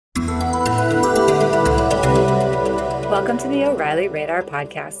Welcome to the O'Reilly Radar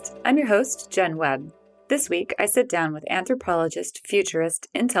Podcast. I'm your host, Jen Webb. This week, I sit down with anthropologist, futurist,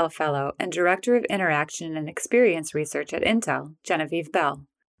 Intel Fellow, and Director of Interaction and Experience Research at Intel, Genevieve Bell.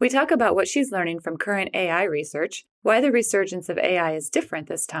 We talk about what she's learning from current AI research, why the resurgence of AI is different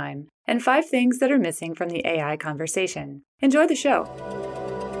this time, and 5 things that are missing from the AI conversation. Enjoy the show.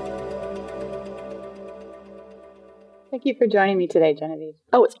 Thank you for joining me today, Genevieve.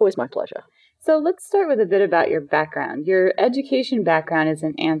 Oh, it's always my pleasure. So let's start with a bit about your background. Your education background is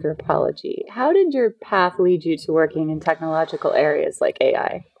in anthropology. How did your path lead you to working in technological areas like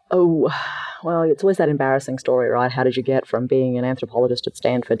AI? Oh, well, it's always that embarrassing story, right? How did you get from being an anthropologist at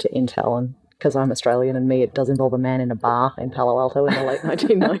Stanford to Intel? And because I'm Australian and it does involve a man in a bar in Palo Alto in the late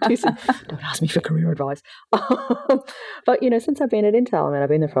 1990s. Don't ask me for career advice. But, since I've been at Intel, I've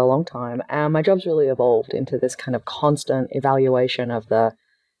been there for a long time, my job's really evolved into this kind of constant evaluation of the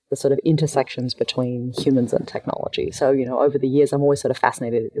sort of intersections between humans and technology. So, over the years, I'm always sort of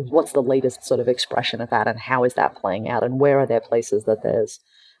fascinated. What's the latest sort of expression of that and how is that playing out? And where are there places that there's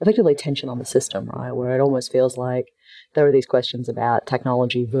effectively tension on the system, right? Where it almost feels like there are these questions about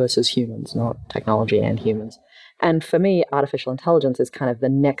technology versus humans, not technology and humans. And for me, artificial intelligence is kind of the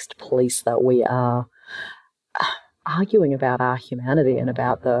next place that we are arguing about our humanity and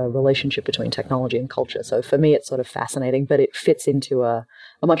about the relationship between technology and culture. So for me, it's sort of fascinating, but it fits into a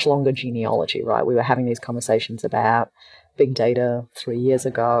much longer genealogy, right? We were having these conversations about big data 3 years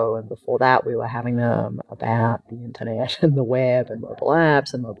ago, and before that we were having them about the internet and the web and mobile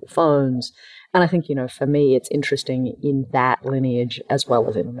apps and mobile phones. And I think, for me, it's interesting in that lineage as well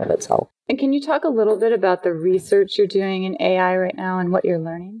as in and of itself. And can you talk a little bit about the research you're doing in AI right now and what you're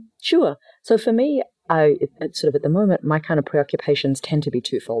learning? Sure. So for me, at the moment, my kind of preoccupations tend to be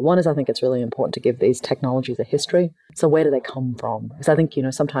twofold. One is I think it's really important to give these technologies a history. So where do they come from? Because I think,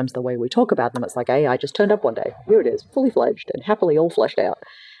 sometimes the way we talk about them, it's like AI just turned up one day. Here it is, fully fledged and happily all fleshed out.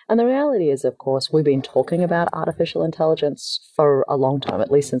 And the reality is, of course, we've been talking about artificial intelligence for a long time,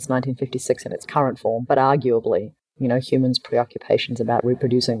 at least since 1956 in its current form. But arguably, humans' preoccupations about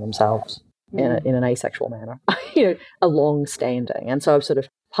reproducing themselves in an asexual manner, are long-standing. And so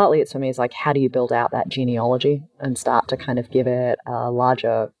partly it's for me is like, how do you build out that genealogy and start to kind of give it a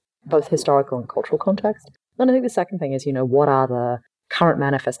larger, both historical and cultural context? And I think the second thing is, what are the current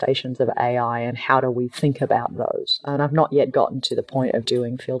manifestations of AI and how do we think about those? And I've not yet gotten to the point of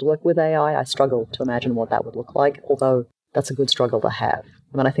doing fieldwork with AI. I struggle to imagine what that would look like, although that's a good struggle to have.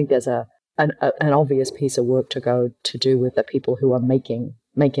 I think there's an obvious piece of work to go to do with the people who are making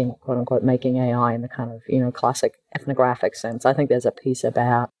quote unquote making AI in the kind of classic ethnographic sense. I think there's a piece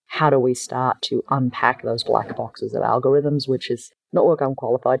about how do we start to unpack those black boxes of algorithms, which is not work I'm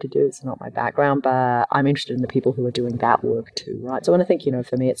qualified to do. It's not my background, but I'm interested in the people who are doing that work too, right? So I think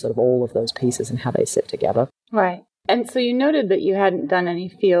for me it's sort of all of those pieces and how they sit together. Right. And so you noted that you hadn't done any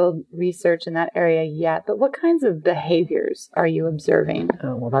field research in that area yet, but what kinds of behaviors are you observing?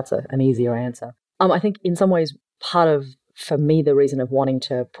 Oh, well, that's an easier answer. I think in some ways for me, the reason of wanting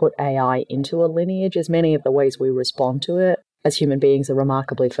to put AI into a lineage is many of the ways we respond to it as human beings are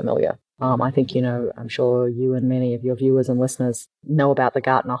remarkably familiar. I think, I'm sure you and many of your viewers and listeners know about the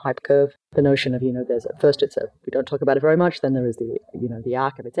Gartner hype curve. The notion of, there's at first we don't talk about it very much, then there is the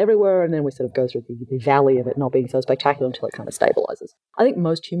arc of it's everywhere, and then we sort of go through the valley of it not being so spectacular until it kind of stabilizes. I think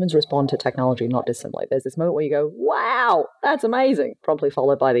most humans respond to technology not dissimilarly. There's this moment where you go, wow, that's amazing, promptly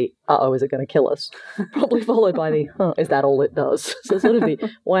followed by the, uh-oh, is it going to kill us? Promptly followed by the, is that all it does? So sort of the,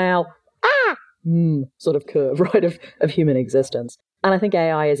 wow, sort of curve, right, of human existence. And I think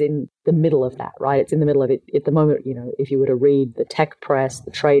AI is in the middle of that, right? It's in the middle of it at the moment. If you were to read the tech press,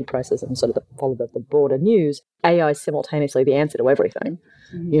 the trade presses, and sort of follow the broader news, AI is simultaneously the answer to everything.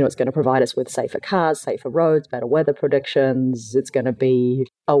 Mm-hmm. It's going to provide us with safer cars, safer roads, better weather predictions. It's going to be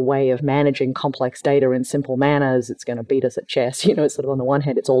a way of managing complex data in simple manners. It's going to beat us at chess. It's sort of on the one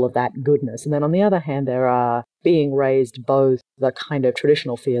hand, it's all of that goodness. And then on the other hand, there are being raised both the kind of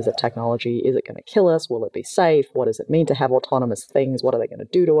traditional fears of technology. Is it going to kill us? Will it be safe? What does it mean to have autonomous things? What are they going to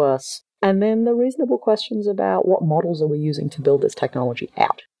do to us? And then the reasonable questions about what models are we using to build this technology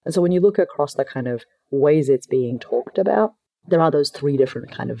out? And so when you look across the kind of ways it's being talked about, there are those 3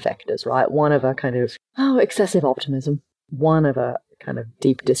 different kind of vectors, right? One of a kind of, excessive optimism, one of a kind of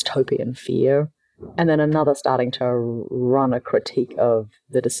deep dystopian fear, and then another starting to run a critique of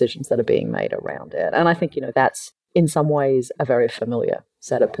the decisions that are being made around it. And I think, that's in some ways a very familiar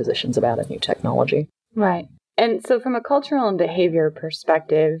set of positions about a new technology. Right. And so from a cultural and behavior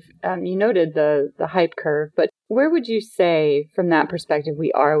perspective, you noted the hype curve, but where would you say, from that perspective,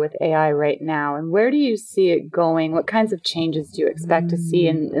 we are with AI right now? And where do you see it going? What kinds of changes do you expect to see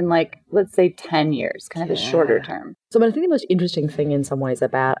in like, let's say, 10 years, kind of the shorter term? So I think the most interesting thing in some ways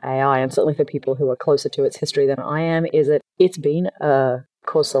about AI, and certainly for people who are closer to its history than I am, is that it's been a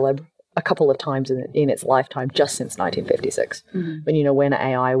cause célèbre a couple of times in its lifetime just since 1956. When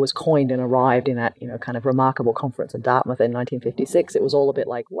AI was coined and arrived in that, kind of remarkable conference in Dartmouth in 1956, it was all a bit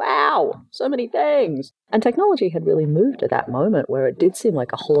like, wow, so many things. And technology had really moved at that moment where it did seem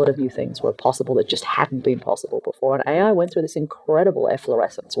like a whole lot of new things were possible that just hadn't been possible before. And AI went through this incredible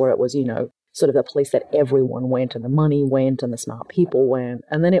efflorescence where it was, sort of the place that everyone went and the money went and the smart people went.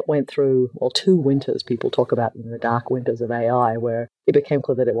 And then it went through, 2 winters. People talk about the dark winters of AI, where it became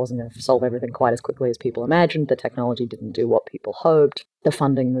clear that it wasn't going to solve everything quite as quickly as people imagined. The technology didn't do what people hoped. The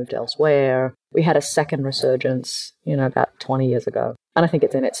funding moved elsewhere. We had a second resurgence, about 20 years ago. And I think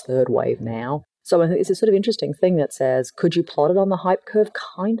it's in its third wave now. So I think it's a sort of interesting thing that says, could you plot it on the hype curve?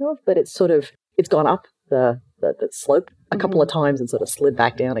 Kind of, but it's gone up the slope a couple of times and sort of slid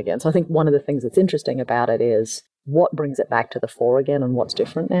back down again. So I think one of the things that's interesting about it is what brings it back to the fore again and what's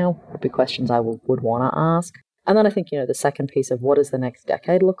different now would be questions I would want to ask. And then I think, the second piece of what does the next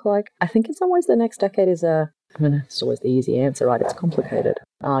decade look like? I think in some ways the next decade is it's always the easy answer, right? It's complicated.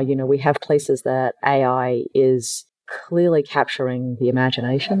 We have places that AI is clearly capturing the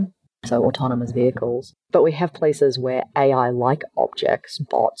imagination, so autonomous vehicles. But we have places where AI-like objects,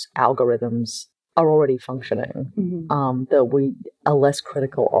 bots, algorithms, are already functioning that we are less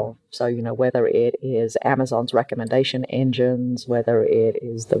critical of. So, whether it is Amazon's recommendation engines, whether it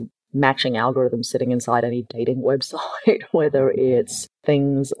is the matching algorithm sitting inside any dating website, whether it's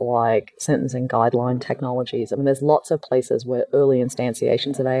things like sentencing guideline technologies. There's lots of places where early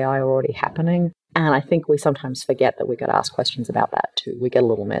instantiations of AI are already happening. And I think we sometimes forget that we got to ask questions about that too. We get a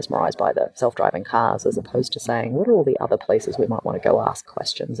little mesmerized by the self-driving cars as opposed to saying, what are all the other places we might want to go ask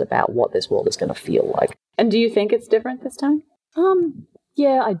questions about what this world is going to feel like? And do you think it's different this time?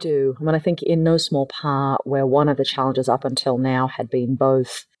 Yeah, I do. I think in no small part where one of the challenges up until now had been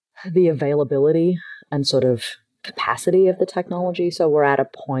both the availability and sort of capacity of the technology. So we're at a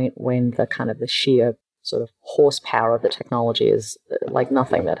point when the sheer sort of horsepower of the technology is like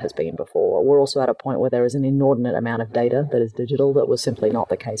nothing that has been before. We're also at a point where there is an inordinate amount of data that is digital that was simply not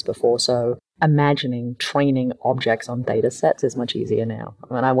the case before. So imagining training objects on data sets is much easier now.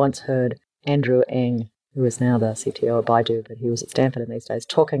 I once heard Andrew Ng, who is now the CTO of Baidu, but he was at Stanford in these days,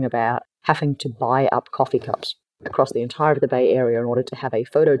 talking about having to buy up coffee cups across the entire of the Bay Area in order to have a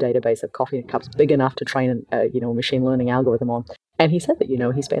photo database of coffee cups big enough to train a machine learning algorithm on. And he said that,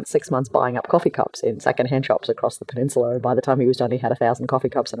 he spent 6 months buying up coffee cups in secondhand shops across the peninsula. And by the time he was done, he had 1,000 coffee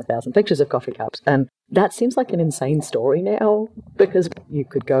cups and 1,000 pictures of coffee cups. And that seems like an insane story now, because you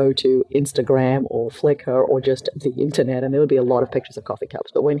could go to Instagram or Flickr or just the internet and there would be a lot of pictures of coffee cups.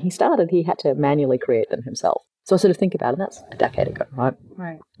 But when he started, he had to manually create them himself. So I sort of think about it, and that's a decade ago, right?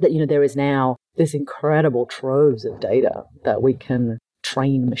 Right. That, there is now this incredible troves of data that we can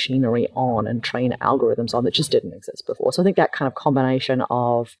train machinery on and train algorithms on that just didn't exist before. So I think that kind of combination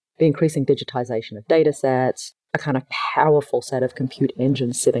of the increasing digitization of data sets, a kind of powerful set of compute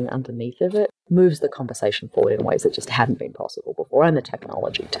engines sitting underneath of it, moves the conversation forward in ways that just hadn't been possible before, and the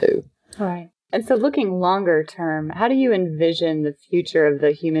technology too. Right. And so looking longer term, how do you envision the future of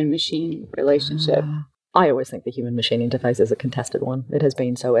the human-machine relationship? I always think the human-machine interface is a contested one. It has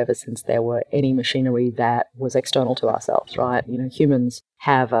been so ever since there were any machinery that was external to ourselves, right? Humans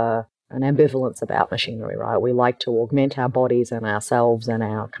have an ambivalence about machinery, right? We like to augment our bodies and ourselves and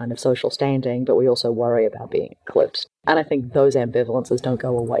our kind of social standing, but we also worry about being eclipsed. And I think those ambivalences don't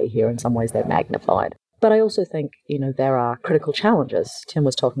go away here. In some ways, they're magnified. But I also think, there are critical challenges. Tim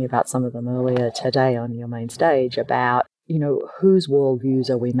was talking about some of them earlier today on your main stage about whose worldviews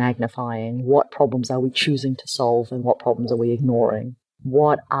are we magnifying? What problems are we choosing to solve and what problems are we ignoring?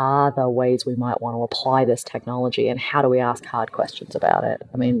 What are the ways we might want to apply this technology and how do we ask hard questions about it?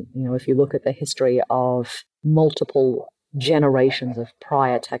 If you look at the history of multiple generations of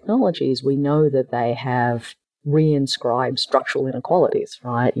prior technologies, we know that they have reinscribed structural inequalities,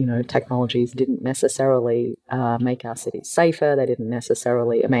 right? Technologies didn't necessarily make our cities safer. They didn't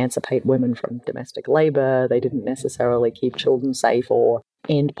necessarily emancipate women from domestic labor. They didn't necessarily keep children safe or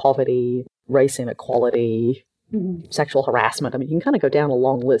end poverty, race inequality, sexual harassment. You can kind of go down a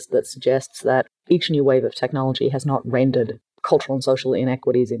long list that suggests that each new wave of technology has not rendered cultural and social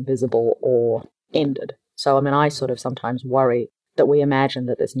inequities invisible or ended. So, I sort of sometimes worry that we imagine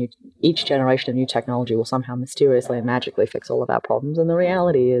that each generation of new technology will somehow mysteriously and magically fix all of our problems. And the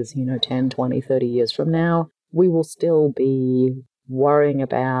reality is, 10, 20, 30 years from now, we will still be worrying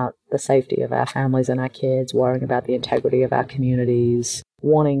about the safety of our families and our kids, worrying about the integrity of our communities,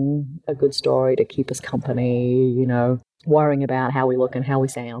 wanting a good story to keep us company, worrying about how we look and how we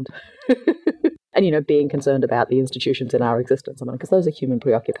sound. And, being concerned about the institutions in our existence. Because those are human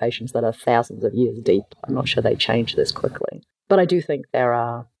preoccupations that are thousands of years deep. I'm not sure they change this quickly. But I do think there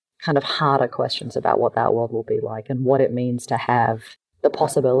are kind of harder questions about what that world will be like and what it means to have the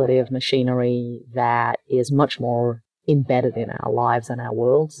possibility of machinery that is much more embedded in our lives and our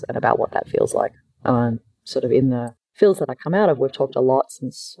worlds, and about what that feels like. Sort of in the fields that I come out of, we've talked a lot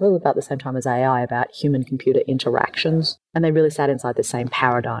since really about the same time as AI about human-computer interactions, and they really sat inside the same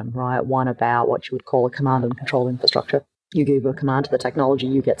paradigm, right? One about what you would call a command and control infrastructure. You give a command to the technology,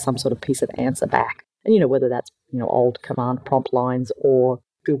 you get some sort of piece of answer back. And, whether that's, old command prompt lines or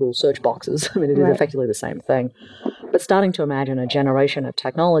Google search boxes. It is effectively the same thing. But starting to imagine a generation of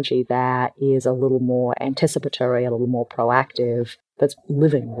technology that is a little more anticipatory, a little more proactive, that's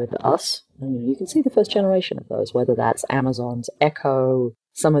living with us. And, you can see the first generation of those, whether that's Amazon's Echo,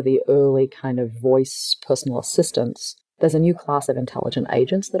 some of the early kind of voice personal assistants. There's a new class of intelligent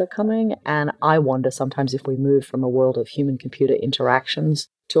agents that are coming, and I wonder sometimes if we move from a world of human-computer interactions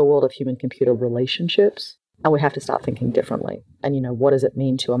to a world of human-computer relationships, and we have to start thinking differently. And, what does it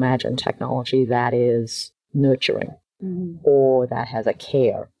mean to imagine technology that is nurturing, or that has a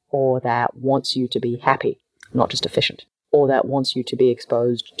care, or that wants you to be happy, not just efficient, or that wants you to be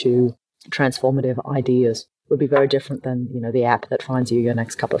exposed to transformative ideas? Would be very different than, the app that finds you your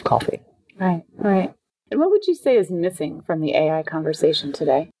next cup of coffee. Right. And what would you say is missing from the AI conversation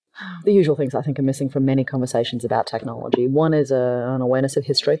today? The usual things I think are missing from many conversations about technology. One is an awareness of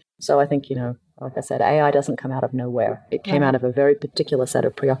history. So I think, like I said, AI doesn't come out of nowhere. It came out of a very particular set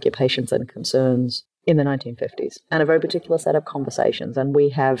of preoccupations and concerns in the 1950s, and a very particular set of conversations. And we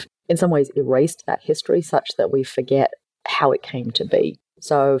have, in some ways, erased that history such that we forget how it came to be.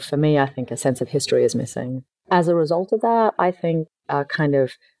 So for me, I think a sense of history is missing. As a result of that, I think kind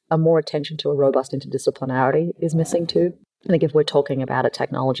of a more attention to a robust interdisciplinarity is missing too. I think if we're talking about a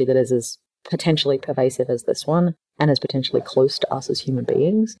technology that is as potentially pervasive as this one and as potentially close to us as human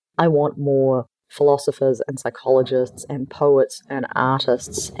beings, I want more philosophers and psychologists and poets and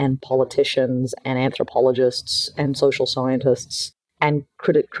artists and politicians and anthropologists and social scientists and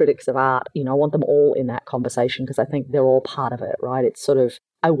critics of art. I want them all in that conversation because I think they're all part of it, right? It's sort of,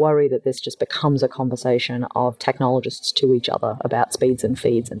 I worry that this just becomes a conversation of technologists to each other about speeds and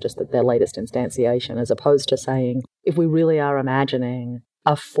feeds and just their latest instantiation, as opposed to saying, if we really are imagining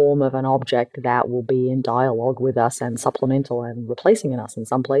a form of an object that will be in dialogue with us and supplemental and replacing in us in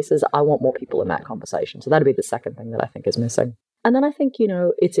some places, I want more people in that conversation. So that'd be the second thing that I think is missing. And then I think,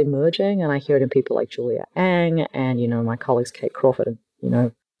 it's emerging, and I hear it in people like Julia Ang and, my colleagues Kate Crawford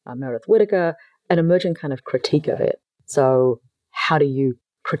and, Meredith Whittaker, an emerging kind of critique of it. So how do you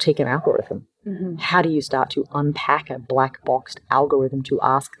critique an algorithm? How do you start to unpack a black boxed algorithm to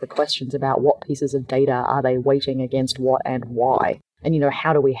ask the questions about what pieces of data are they weighting against what and why? And,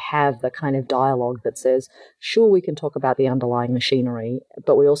 how do we have the kind of dialogue that says, sure, we can talk about the underlying machinery,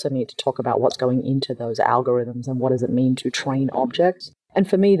 but we also need to talk about what's going into those algorithms and what does it mean to train objects? And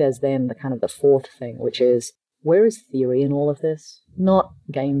for me, there's then the kind of the fourth thing, which is, where is theory in all of this? Not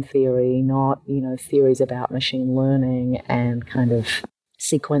game theory, not, theories about machine learning and kind of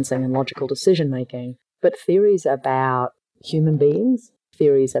sequencing and logical decision-making, but theories about human beings,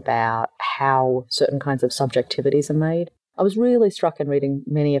 theories about how certain kinds of subjectivities are made. I was really struck in reading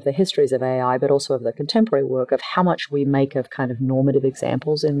many of the histories of AI, but also of the contemporary work, of how much we make of kind of normative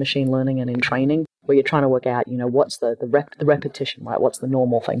examples in machine learning and in training, where you're trying to work out, what's the repetition, right? What's the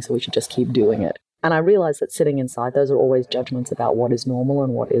normal thing, so we should just keep doing it. And I realized that sitting inside those are always judgments about what is normal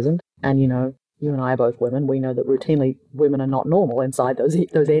and what isn't. And, you and I are both women. We know that routinely women are not normal inside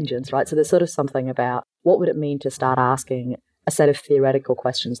those engines, right? So there's sort of something about what would it mean to start asking a set of theoretical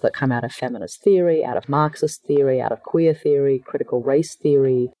questions that come out of feminist theory, out of Marxist theory, out of queer theory, critical race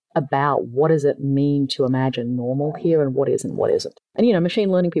theory, about what does it mean to imagine normal here and what is and what isn't. And,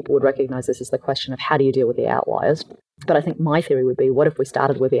 machine learning people would recognize this as the question of how do you deal with the outliers? But I think my theory would be, what if we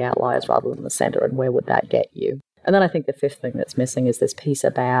started with the outliers rather than the center, and where would that get you? And then I think the fifth thing that's missing is this piece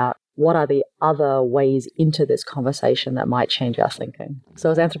about what are the other ways into this conversation that might change our thinking.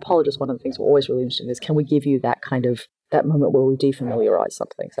 So as anthropologists, one of the things we're always really interested in is, can we give you that moment where we defamiliarize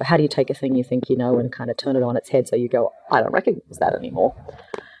something? So how do you take a thing you think you know and kind of turn it on its head so you go, I don't recognize that anymore?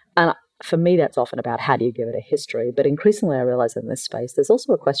 And for me, that's often about how do you give it a history. But increasingly, I realize in this space, there's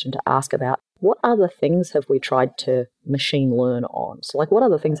also a question to ask about what other things have we tried to machine learn on? So like, what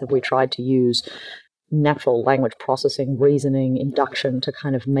other things have we tried to use natural language processing, reasoning, induction to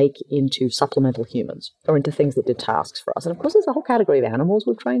kind of make into supplemental humans or into things that did tasks for us. And of course, there's a whole category of animals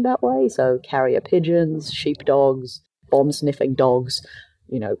we've trained that way. So carrier pigeons, sheepdogs, bomb-sniffing dogs,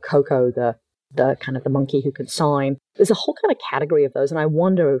 Coco, the kind of the monkey who can sign. There's a whole kind of category of those. And I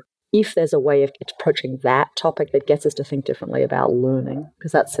wonder if there's a way of approaching that topic that gets us to think differently about learning,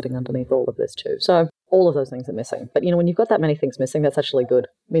 because that's sitting underneath all of this too. So all of those things are missing. But, when you've got that many things missing, that's actually good.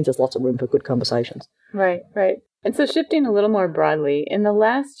 It means there's lots of room for good conversations. Right. And so shifting a little more broadly, in the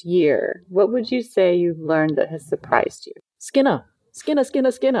last year, what would you say you've learned that has surprised you? Skinner. I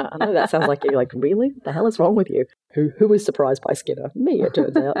know that sounds like you're like, really? What the hell is wrong with you? Who is surprised by Skinner? Me, it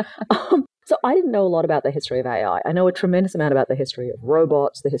turns out. So I didn't know a lot about the history of AI. I know a tremendous amount about the history of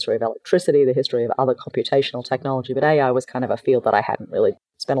robots, the history of electricity, the history of other computational technology, but AI was kind of a field that I hadn't really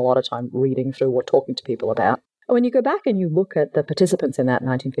spent a lot of time reading through or talking to people about. And when you go back and you look at the participants in that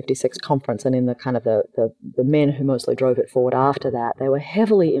 1956 conference and in the kind of the men who mostly drove it forward after that, they were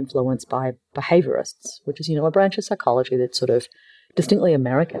heavily influenced by behaviorists, which is, a branch of psychology that's sort of distinctly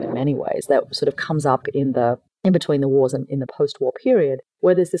American in many ways, that sort of comes up in between the wars and in the post-war period,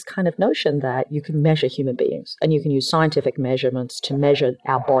 where there's this kind of notion that you can measure human beings and you can use scientific measurements to measure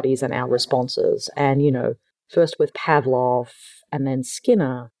our bodies and our responses. And, first with Pavlov and then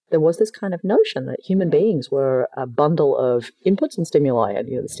Skinner, there was this kind of notion that human beings were a bundle of inputs and stimuli, and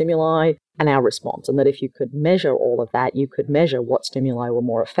the stimuli and our response, and that if you could measure all of that, you could measure what stimuli were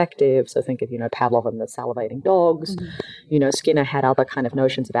more effective. So think of, Pavlov and the salivating dogs. Mm-hmm. Skinner had other kind of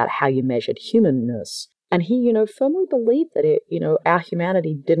notions about how you measured humanness. And he, firmly believed that our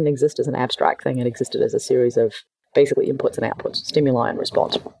humanity didn't exist as an abstract thing. It existed as a series of basically inputs and outputs, stimuli and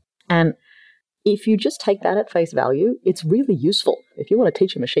response. And if you just take that at face value, it's really useful. If you want to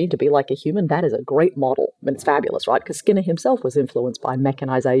teach a machine to be like a human, that is a great model. I mean, it's fabulous, right? Because Skinner himself was influenced by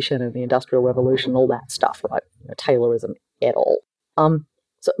mechanization and the Industrial Revolution, all that stuff, right? Taylorism et al.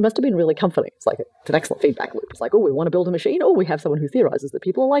 So it must have been really comforting. It's an excellent feedback loop. It's like, oh, we want to build a machine. Oh, we have someone who theorizes that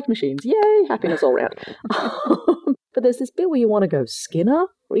people are like machines. Yay, happiness all around. But there's this bit where you want to go, Skinner?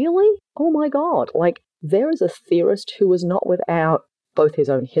 Really? Oh my God. There is a theorist who was not without both his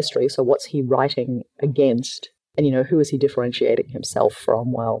own history, so what's he writing against, and who is he differentiating himself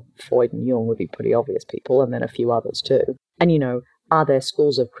from? Well, Freud and Jung would be pretty obvious people, and then a few others too. And are there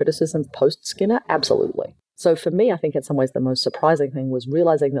schools of criticism post-Skinner? Absolutely. So for me, I think in some ways the most surprising thing was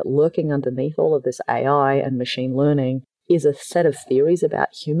realizing that lurking underneath all of this AI and machine learning is a set of theories about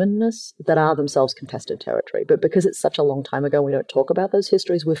humanness that are themselves contested territory. But because it's such a long time ago, we don't talk about those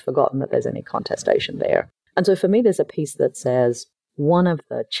histories, we've forgotten that there's any contestation there. And so for me, there's a piece that says, one of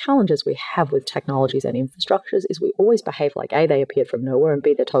the challenges we have with technologies and infrastructures is we always behave like A, they appeared from nowhere, and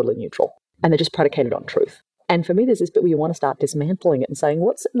B, they're totally neutral. And they're just predicated on truth. And for me, there's this bit where you want to start dismantling it and saying,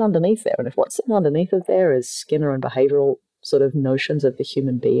 what's sitting underneath there? And if what's sitting underneath of there is Skinner and behavioral sort of notions of the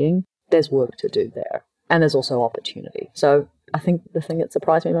human being, there's work to do there. And there's also opportunity. So I think the thing that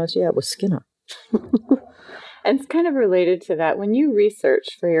surprised me most, was Skinner. And it's kind of related to that. When you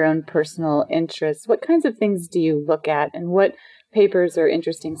research for your own personal interests, what kinds of things do you look at, and what papers or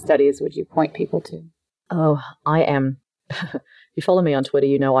interesting studies would you point people to? Oh, I am. You follow me on Twitter,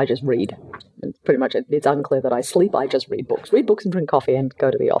 I just read. It's pretty much, it's unclear that I sleep. I just read books and drink coffee and go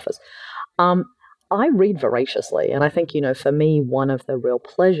to the office. I read voraciously. And I think, for me, one of the real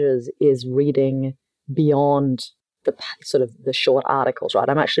pleasures is reading beyond the sort of the short articles, right?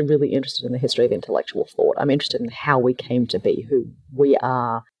 I'm actually really interested in the history of intellectual thought. I'm interested in how we came to be who we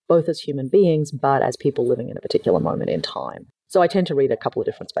are, both as human beings, but as people living in a particular moment in time. So I tend to read a couple of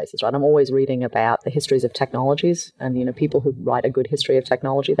different spaces, right? I'm always reading about the histories of technologies, and, people who write a good history of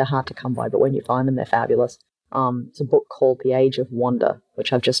technology, they're hard to come by, but when you find them, they're fabulous. It's a book called The Age of Wonder,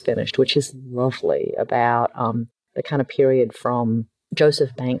 which I've just finished, which is lovely, about the kind of period from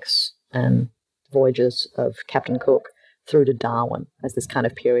Joseph Banks and voyages of Captain Cook through to Darwin as this kind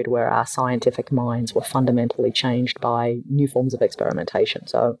of period where our scientific minds were fundamentally changed by new forms of experimentation.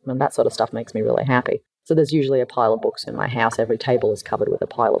 So that sort of stuff makes me really happy. So there's usually a pile of books in my house. Every table is covered with a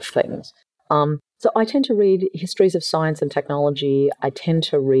pile of things. So I tend to read histories of science and technology. I tend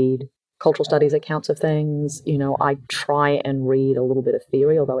to read cultural studies accounts of things. I try and read a little bit of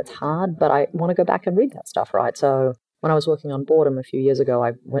theory, although it's hard, but I want to go back and read that stuff, right? So when I was working on Boredom a few years ago,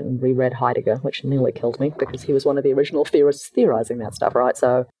 I went and reread Heidegger, which nearly killed me because he was one of the original theorists theorizing that stuff, right?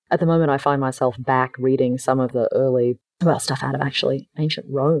 So at the moment, I find myself back reading some of the early stuff out of actually ancient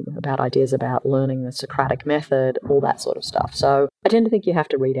Rome about ideas about learning the Socratic method, all that sort of stuff. So I tend to think you have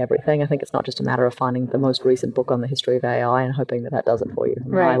to read everything. I think it's not just a matter of finding the most recent book on the history of AI and hoping that does it for you.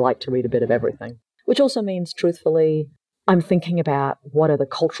 Right. I like to read a bit of everything, which also means, truthfully, I'm thinking about what are the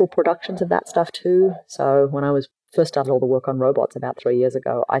cultural productions of that stuff too. So when I was first started all the work on robots about 3 years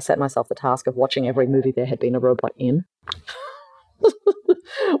ago, I set myself the task of watching every movie there had been a robot in,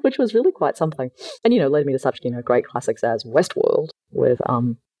 which was really quite something. And, led me to such, great classics as Westworld with,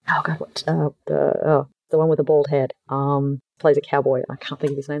 the one with the bald head, plays a cowboy. I can't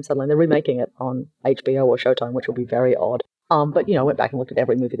think of his name suddenly. They're remaking it on HBO or Showtime, which will be very odd. But, I went back and looked at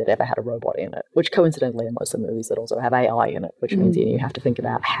every movie that ever had a robot in it, which coincidentally are most of the movies that also have AI in it, which means you have to think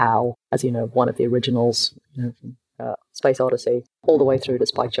about how, as one of the originals, from Space Odyssey, all the way through to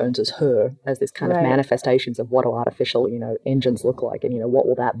Spike Jonze's Her, as this kind of manifestations of what do artificial, engines look like, and, what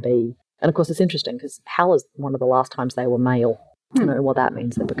will that be? And of course, it's interesting because HAL is one of the last times they were male. I don't know what that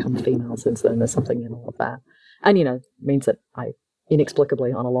means. They've become female since then. There's something in all of that. And, means that I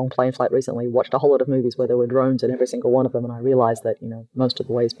inexplicably on a long plane flight recently watched a whole lot of movies where there were drones in every single one of them, and I realized that most of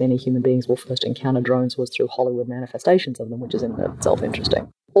the ways many human beings will first encounter drones was through Hollywood manifestations of them, which is in itself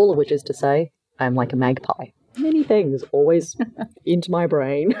interesting. All of which is to say I'm like a magpie. Many things always into my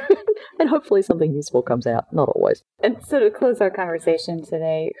brain and hopefully something useful comes out. Not always. And so to close our conversation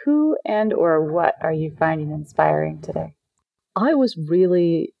today, who and or what are you finding inspiring today? I was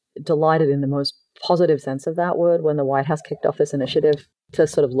really delighted in the most positive sense of that word when the White House kicked off this initiative to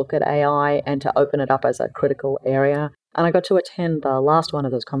sort of look at AI and to open it up as a critical area. And I got to attend the last one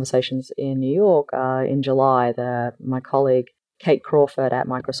of those conversations in New York in July. My colleague Kate Crawford at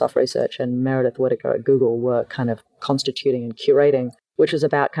Microsoft Research and Meredith Whitaker at Google were kind of constituting and curating, which is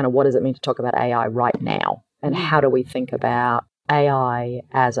about kind of what does it mean to talk about AI right now? And how do we think about AI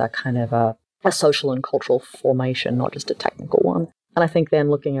as a kind of a social and cultural formation, not just a technical one. And I think then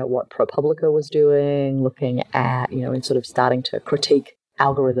looking at what ProPublica was doing, looking at, and sort of starting to critique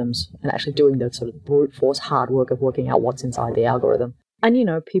algorithms and actually doing the sort of brute force hard work of working out what's inside the algorithm.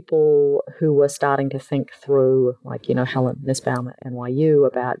 And, people who were starting to think through, like, Helen Nussbaum at NYU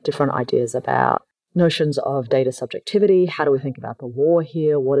about different ideas about notions of data subjectivity. How do we think about the law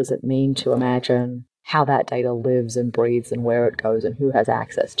here? What does it mean to imagine how that data lives and breathes and where it goes and who has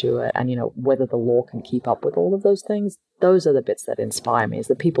access to it and, whether the law can keep up with all of those things? Those are the bits that inspire me, is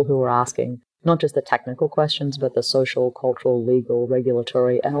the people who are asking not just the technical questions, but the social, cultural, legal,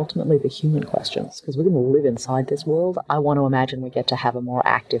 regulatory, and ultimately the human questions. Because we're going to live inside this world. I want to imagine we get to have a more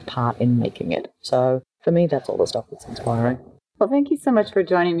active part in making it. So for me, that's all the stuff that's inspiring. Well, thank you so much for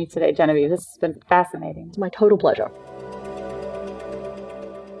joining me today, Genevieve. This has been fascinating. It's my total pleasure.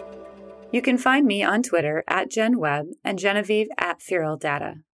 You can find me on Twitter at Jen Webb and Genevieve at Feral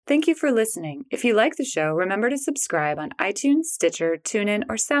Data. Thank you for listening. If you like the show, remember to subscribe on iTunes, Stitcher, TuneIn,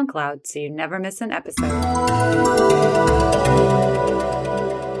 or SoundCloud so you never miss an episode.